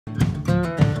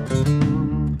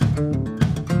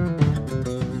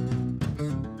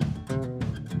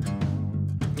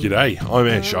G'day, I'm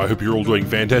Ash. I hope you're all doing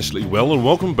fantastically well, and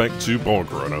welcome back to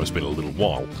Borger. I know it's been a little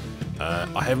while.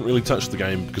 I haven't really touched the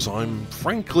game because I'm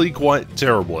frankly quite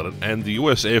terrible at it, and the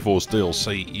US Air Force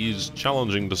DLC is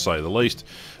challenging to say the least,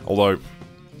 although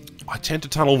I tend to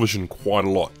tunnel vision quite a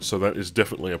lot, so that is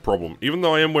definitely a problem. Even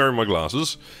though I am wearing my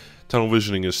glasses, tunnel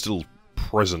visioning is still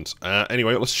present.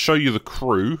 Anyway, let's show you the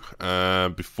crew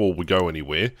before we go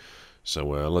anywhere. So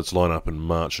let's line up and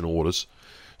march in orders.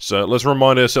 So let's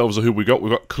remind ourselves of who we got.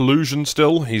 We've got Collusion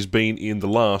still. He's been in the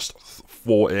last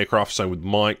 4 aircraft, same with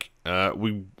Mike.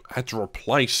 We had to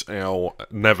replace our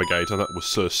navigator. That was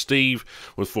Sir Steve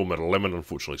with Full Metal Lemon.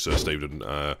 Unfortunately, Sir Steve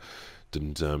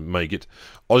didn't make it.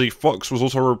 Aussie Fox was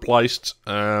also replaced.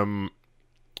 I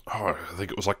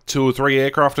think it was like 2 or 3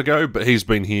 aircraft ago, but he's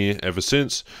been here ever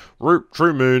since. Roop,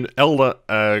 True Moon,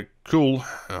 Elder, Cool.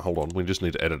 Hold on, we just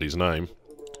need to edit his name.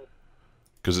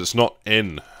 Because it's not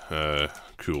N.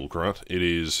 Cool, right? It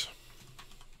is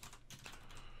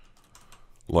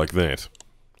like that.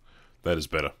 That is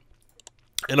better.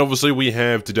 And obviously we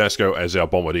have Didasco as our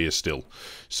bombardier still.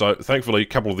 So thankfully a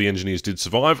couple of the engineers did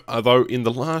survive, although in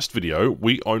the last video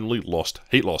we only lost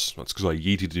heat loss. That's because I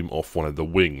yeeted him off one of the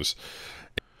wings.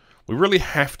 We really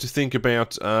have to think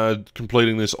about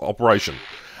completing this operation.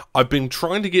 I've been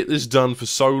trying to get this done for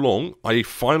so long, I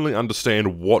finally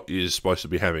understand what is supposed to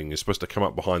be happening. It's supposed to come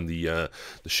up behind the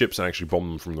ships and actually bomb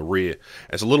them from the rear.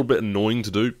 It's a little bit annoying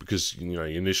to do because, you know,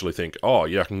 you initially think, oh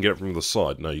yeah, I can get it from the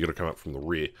side. No, you got to come up from the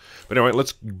rear. But anyway,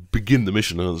 let's begin the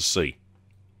mission and let's see.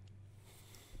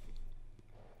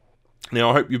 Now,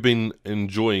 I hope you've been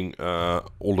enjoying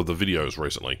all of the videos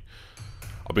recently.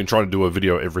 I've been trying to do a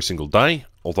video every single day,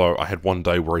 although I had one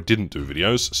day where I didn't do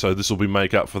videos, so this will be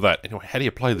make up for that. Anyway, how do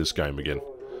you play this game again?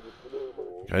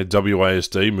 Okay,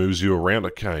 WASD moves you around.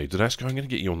 Okay, Didasco, I'm going to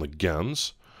get you on the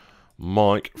guns.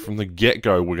 Mike, from the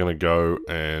get-go, we're going to go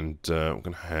and we're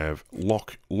going to have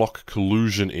lock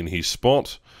Collusion in his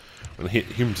spot. I'm going to hit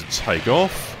him to take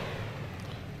off.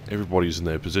 Everybody's in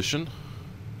their position.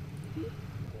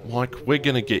 Mike, we're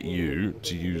going to get you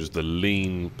to use the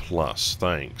lean plus.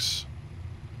 Thanks.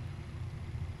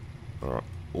 Alright,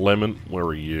 Lemon, where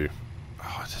are you?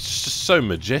 Oh, it's just so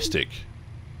majestic.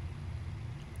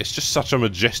 It's just such a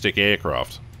majestic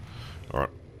aircraft.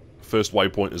 Alright, first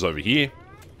waypoint is over here.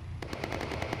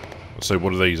 Let's see,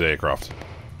 what are these aircraft?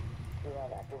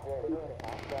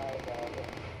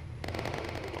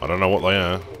 I don't know what they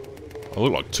are. They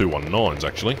look like 219s,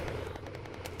 actually.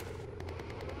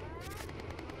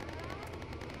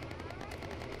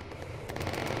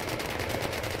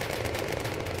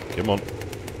 Come on.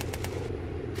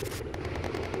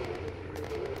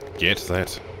 Get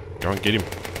that. Go and get him.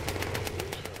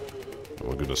 Oh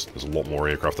my goodness, there's a lot more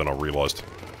aircraft than I realised.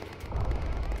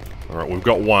 Alright, we've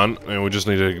got one, and we just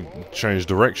need to change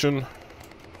direction.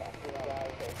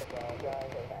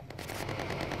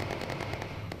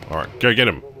 Alright, go get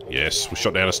him. Yes, we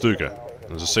shot down a Stuka.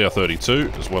 There's a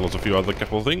CR-32, as well as a few other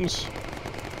couple of things.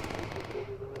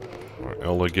 Alright,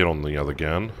 Elder, get on the other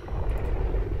gun.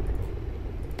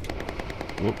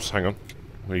 Whoops, hang on.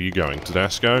 Where are you going?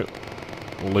 Didasco?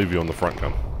 We'll leave you on the front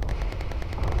gun.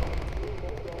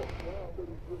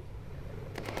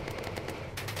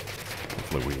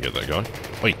 Hopefully we can get that guy.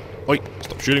 Oi! Oi!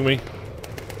 Stop shooting me!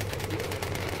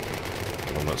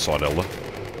 Get on that side, Elder.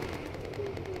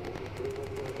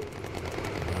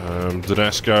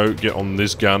 Didasco, get on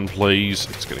this gun, please.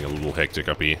 It's getting a little hectic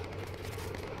up here.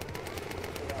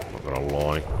 Not gonna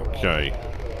lie. Okay.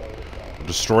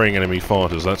 Destroying enemy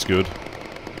fighters, that's good.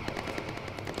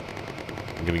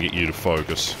 I'm going to get you to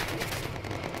focus.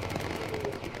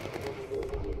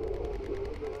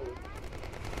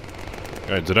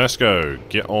 Okay, Didasco,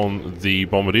 get on the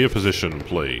bombardier position,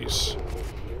 please.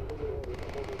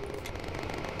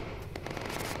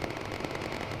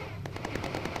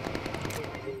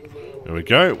 There we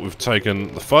go, we've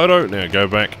taken the photo. Now go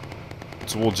back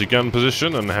towards your gun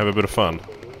position and have a bit of fun.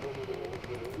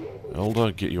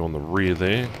 Elder, get you on the rear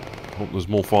there. Oh, there's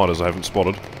more fighters I haven't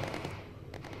spotted.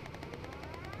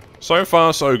 So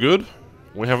far, so good.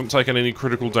 We haven't taken any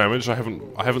critical damage. I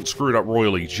haven't screwed up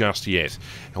royally just yet.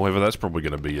 However, that's probably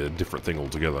going to be a different thing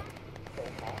altogether.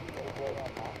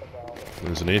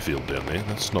 There's an airfield down there.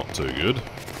 That's not too good.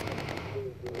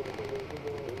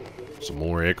 Some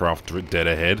more aircraft dead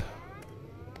ahead.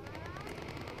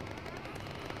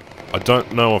 I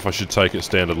don't know if I should take it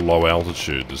down at a low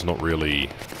altitude. There's not really...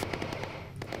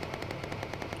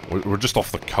 We're just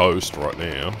off the coast right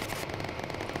now.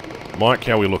 Mike,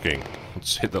 how are we looking?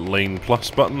 Let's hit the lean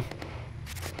plus button.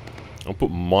 I'll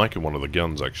put Mike in one of the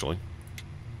guns, actually.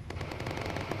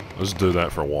 Let's do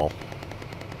that for a while.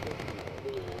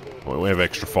 We have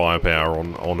extra firepower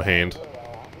on hand.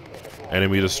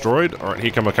 Enemy destroyed. Alright,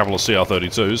 here come a couple of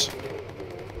CR-32s.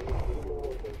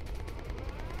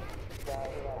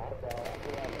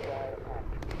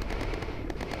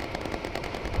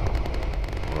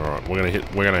 Alright,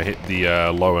 we're gonna hit the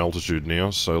low altitude now,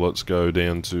 so let's go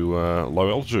down to low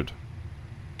altitude.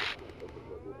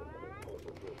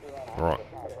 Alright.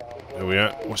 There we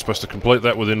are. We're supposed to complete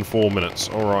that within 4 minutes.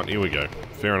 Alright, here we go.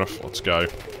 Fair enough. Let's go.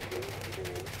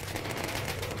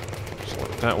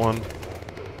 Select that one.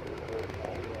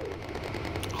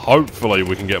 Hopefully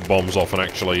we can get bombs off and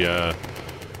actually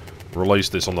release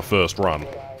this on the first run.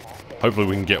 Hopefully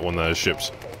we can get one of those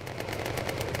ships.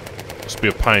 It's be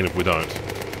a pain if we don't.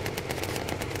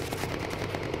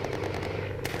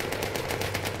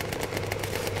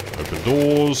 Open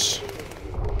doors.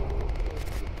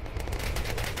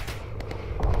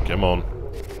 Come on.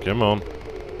 Come on.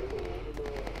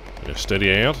 Yeah,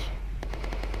 steady out.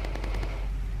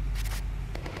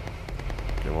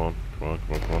 Come on. Come on,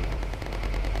 come on, come on.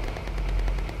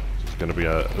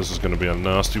 This is gonna be a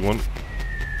nasty one.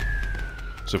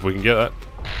 So if we can get that.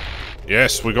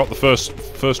 Yes, we got the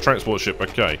first transport ship.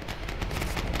 Okay.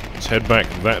 Let's head back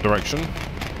that direction.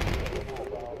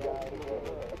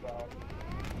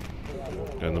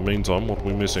 In the meantime, what are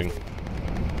we missing?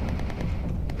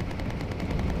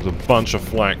 There's a bunch of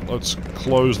flak. Let's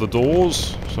close the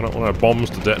doors, so I don't want our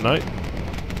bombs to detonate.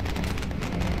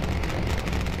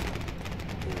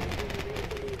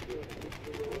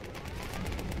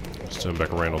 Let's turn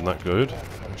back around on that, good.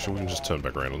 Actually, we can just turn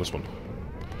back around on this one.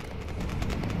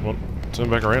 Come on, turn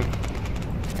back around.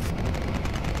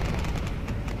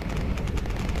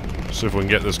 See if we can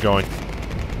get this going.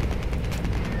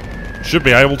 Should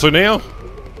be able to now.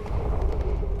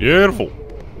 Beautiful.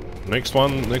 Next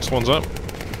one's up.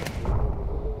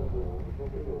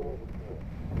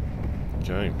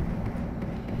 Okay.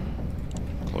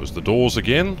 Close the doors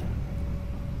again.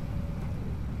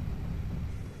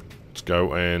 Let's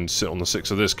go and sit on the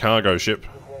 6 of this cargo ship.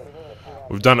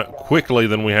 We've done it quickly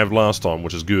than we have last time,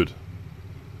 which is good.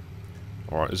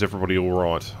 Alright, is everybody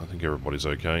alright? I think everybody's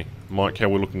okay. Mike, how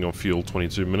we're looking on fuel?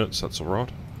 22 minutes, that's alright.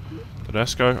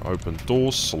 Tedasco, open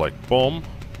doors, select bomb.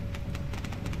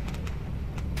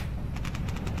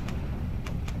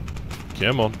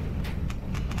 Come on.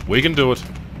 We can do it.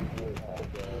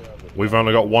 We've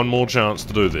only got one more chance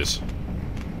to do this.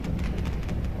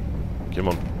 Come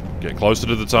on. Get closer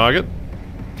to the target.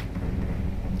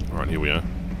 Alright, here we are.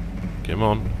 Come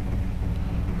on.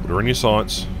 Put her in your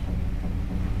sights.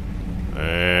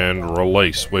 And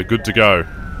release. We're good to go.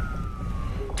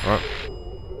 Alright.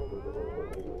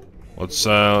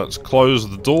 Let's close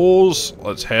the doors.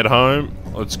 Let's head home.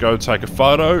 Let's go take a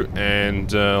photo.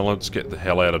 And let's get the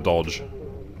hell out of Dodge.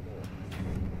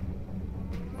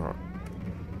 Alright.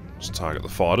 Let's target the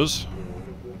fighters.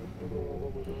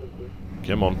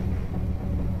 Come on.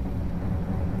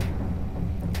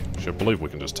 Actually, I believe we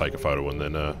can just take a photo and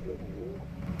then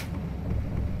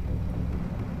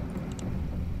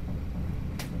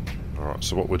Alright,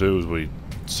 so what we do is we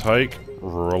take,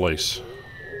 release.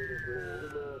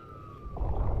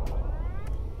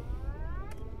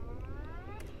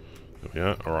 There we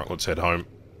are. Alright, let's head home.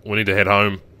 We need to head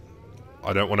home.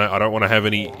 I don't wanna have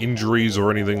any injuries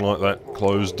or anything like that.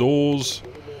 Close doors.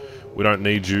 We don't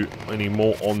need you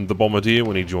anymore on the bombardier,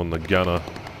 we need you on the gunner.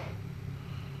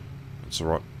 That's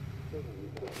alright.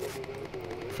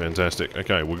 Fantastic.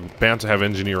 Okay, we're bound to have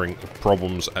engineering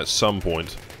problems at some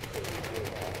point.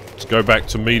 Let's go back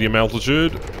to medium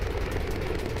altitude.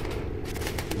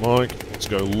 Mike, let's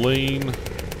go lean.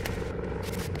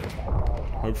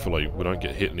 Hopefully we don't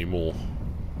get hit anymore.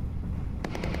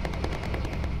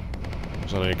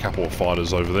 There's only a couple of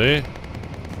fighters over there.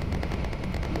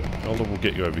 Elder will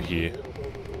get you over here.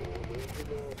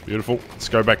 Beautiful. Let's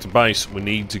go back to base. We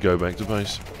need to go back to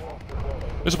base.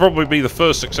 This will probably be the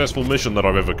first successful mission that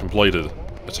I've ever completed.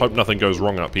 Let's hope nothing goes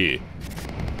wrong up here.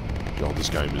 God, this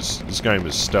game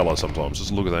is stellar sometimes.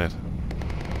 Just look at that.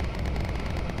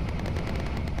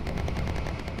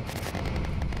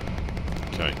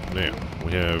 Okay, now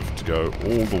we have to go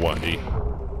all the way.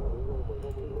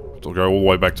 We'll go all the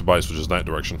way back to base, which is that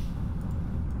direction.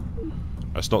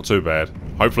 That's not too bad.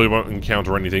 Hopefully we won't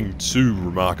encounter anything too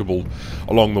remarkable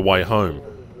along the way home.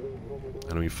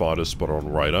 Enemy fighters spotted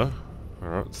on radar.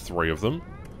 Alright, 3 of them.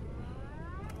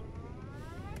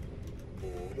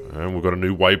 And we've got a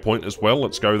new waypoint as well.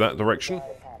 Let's go that direction.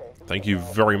 Thank you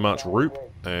very much, Roop.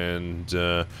 And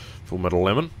Full Metal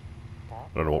Lemon. I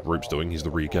don't know what Roop's doing. He's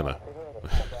the rear gunner.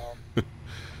 To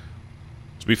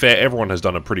be fair, everyone has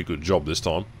done a pretty good job this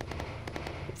time.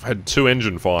 We've had 2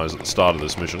 engine fires at the start of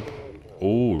this mission.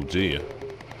 Oh dear.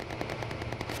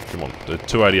 Come on, the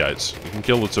 288s. You can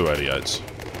kill the 288s.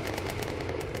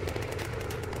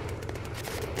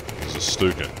 the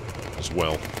Stuka as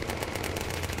well.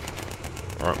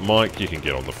 Alright, Mike, you can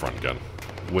get on the front gun.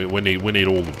 We need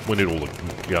all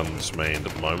the guns manned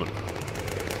at the moment.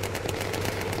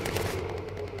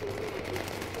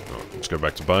 Right, let's go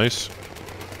back to base.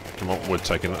 Come on, we're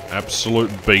taking an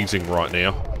absolute beating right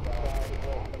now.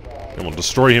 Come on,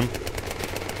 destroy him.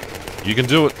 You can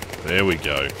do it. There we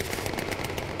go.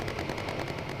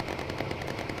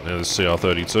 Now this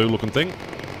CR-32 looking thing.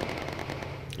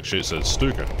 Actually, it says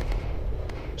Stuka.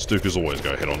 Stukas always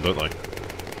go head on, don't they?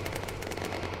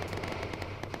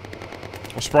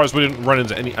 I'm surprised we didn't run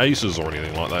into any aces or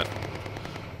anything like that.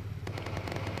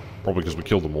 Probably because we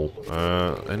killed them all.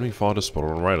 Enemy fighter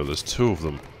spotted on radar. There's 2 of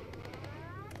them.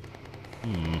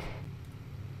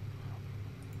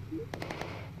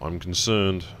 I'm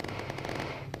concerned.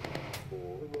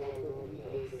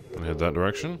 Gonna head that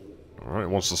direction. Alright, it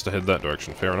wants us to head that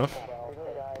direction. Fair enough.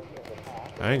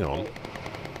 Hang on.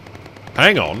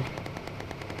 Hang on!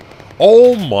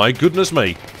 Oh my goodness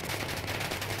me!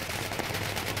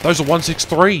 Those are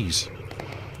 163s!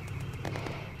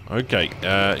 Okay,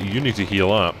 you need to heal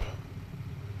up.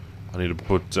 I need to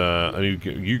put, I need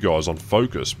to get you guys on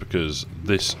focus because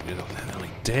this, they're nearly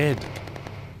dead.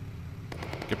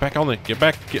 Get back on there, get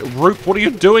back, Roop, what are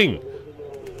you doing?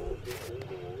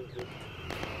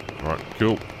 Alright,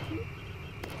 cool.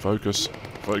 Focus,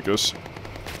 focus.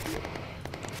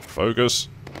 Focus.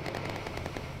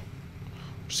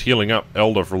 Just healing up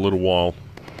Elder for a little while.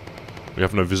 We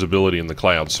have no visibility in the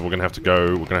clouds, so we're gonna have to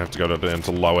go down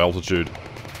to low altitude.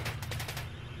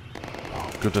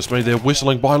 Oh, goodness me, they're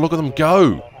whistling by, look at them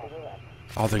go!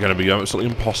 Oh, they're gonna be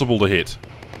absolutely impossible to hit.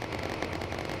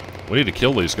 We need to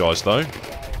kill these guys, though.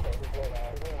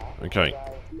 Okay.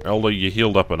 Elder, you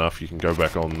healed up enough, you can go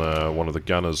back on one of the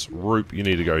gunners. Roop, you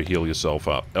need to go heal yourself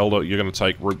up. Elder, you're gonna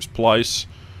take Roop's place.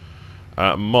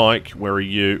 Mike, where are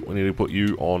you? We need to put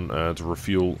you on to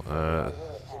refuel,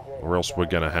 or else we're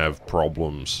going to have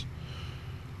problems.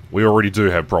 We already do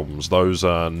have problems. Those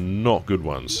are not good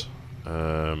ones.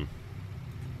 Are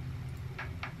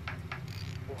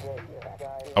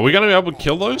we going to be able to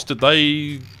kill those? Did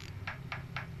they...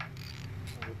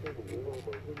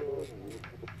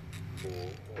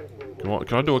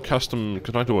 Can I do a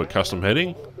custom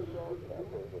heading?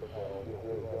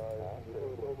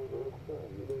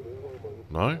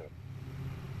 No?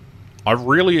 I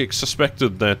really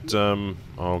suspected that,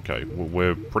 okay,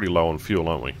 we're pretty low on fuel,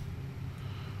 aren't we?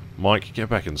 Mike, get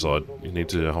back inside. You need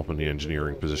to hop in the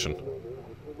engineering position.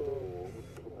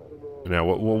 Now,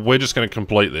 we're just going to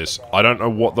complete this. I don't know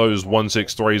what those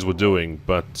 163s were doing,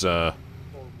 but, alright,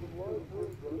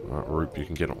 Roop, you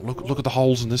can get on. Look at the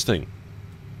holes in this thing.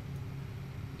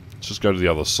 Let's just go to the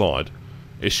other side.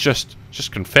 It's just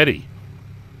confetti.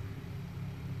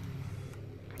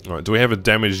 Alright, do we have a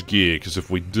damaged gear? Because if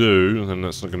we do, then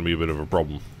that's not going to be a bit of a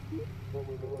problem.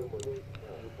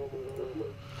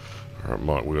 Alright,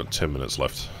 Mike, we've got 10 minutes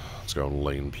left. Let's go on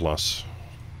lean plus.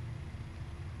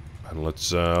 And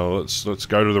let's go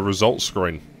to the results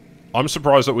screen. I'm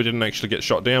surprised that we didn't actually get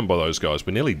shot down by those guys.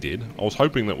 We nearly did. I was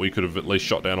hoping that we could have at least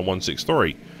shot down a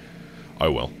 163.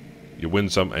 Oh well. You win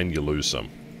some and you lose some.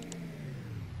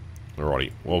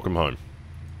 Alrighty, welcome home.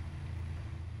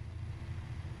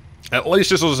 At least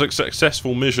this was a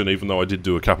successful mission, even though I did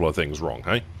do a couple of things wrong,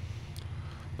 hey?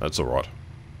 That's alright.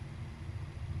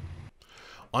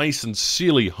 I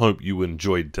sincerely hope you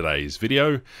enjoyed today's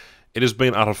video. It has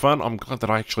been utter fun. I'm glad that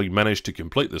I actually managed to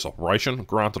complete this operation.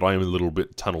 Granted, I am a little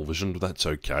bit tunnel visioned, but that's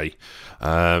okay.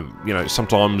 You know,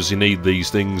 sometimes you need these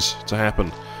things to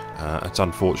happen. It's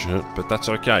unfortunate, but that's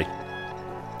okay.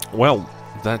 Well,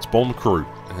 that's Bomb Crew,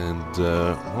 and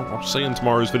well, I'll see you in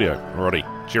tomorrow's video. Alrighty,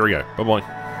 cheerio,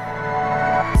 bye-bye.